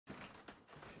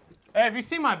Hey, have you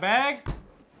seen my bag?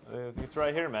 It's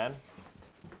right here, man.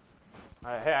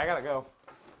 All right, hey, I gotta go.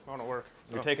 I'm going to work.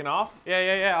 You're taking off?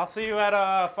 Yeah. I'll see you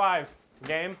at 5.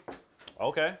 Game?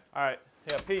 Okay. All right.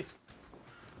 Yeah, peace.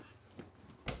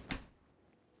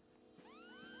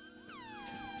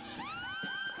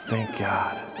 Thank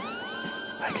God.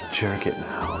 I can jerk it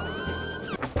now.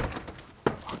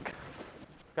 Fuck.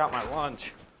 Got my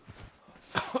lunch.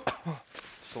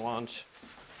 Just lunch.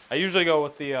 I usually go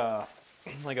with the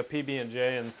like a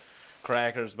PB&J and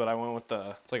crackers, but I went with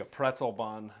it's like a pretzel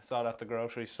bun. I saw it at the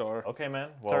grocery store. Okay, man.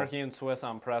 Well, Turkey and Swiss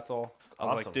on pretzel. I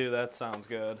was awesome. like, dude, that sounds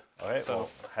good. All right, So, well,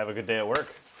 have a good day at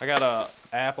work. I got a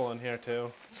apple in here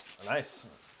too. Nice.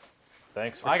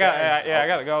 Thanks for I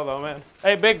gotta go though, man.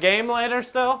 Hey, big game later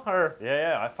still, or?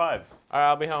 Yeah, I 5. All right,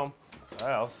 I'll be home. All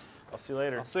right, I'll see you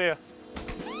later. I'll see ya.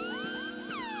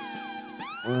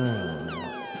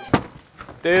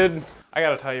 Dude, I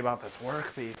gotta tell you about this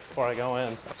work beef before I go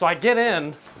in. So I get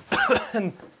in,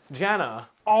 and Jenna,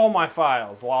 all my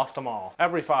files, lost them all.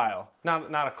 Every file,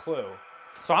 not a clue.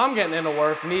 So I'm getting into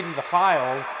work, needing the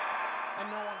files, and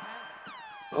no one has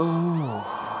them.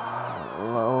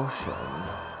 Ooh, lotion.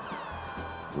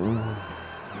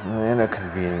 And a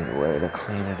convenient way to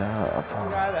clean it up. The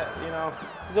guy that, you know,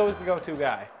 he's always the go-to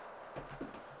guy.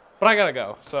 But I gotta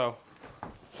go, so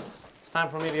it's time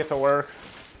for me to get to work.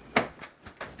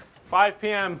 5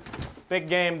 p.m., big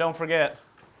game, don't forget.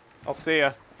 I'll see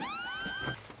ya.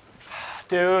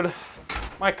 Dude,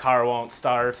 my car won't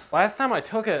start. Last time I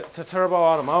took it to Turbo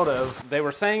Automotive, they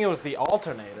were saying it was the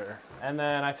alternator. And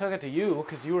then I took it to you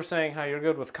because you were saying how you're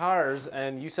good with cars,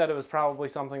 and you said it was probably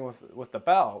something with the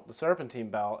belt, the serpentine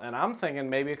belt. And I'm thinking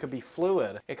maybe it could be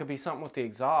fluid. It could be something with the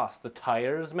exhaust, the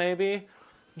tires maybe,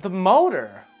 the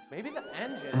motor, maybe the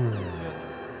engine. It's just,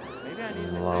 maybe I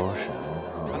need Lotion.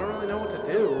 I don't really know what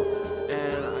to do.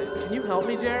 And can you help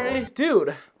me, Jerry?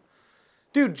 Dude,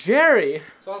 Jerry.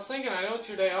 So I was thinking, I know it's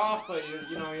your day off, but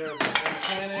you're a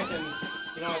mechanic, and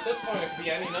you know, at this point, it could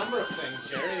be any number of things,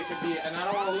 Jerry. It could be, and I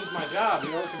don't want to lose my job.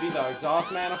 You know, it could be the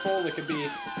exhaust manifold. It could be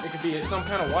some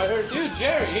kind of wire. Dude,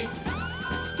 Jerry,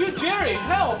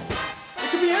 help! It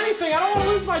could be anything. I don't want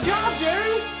to lose my job,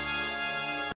 Jerry.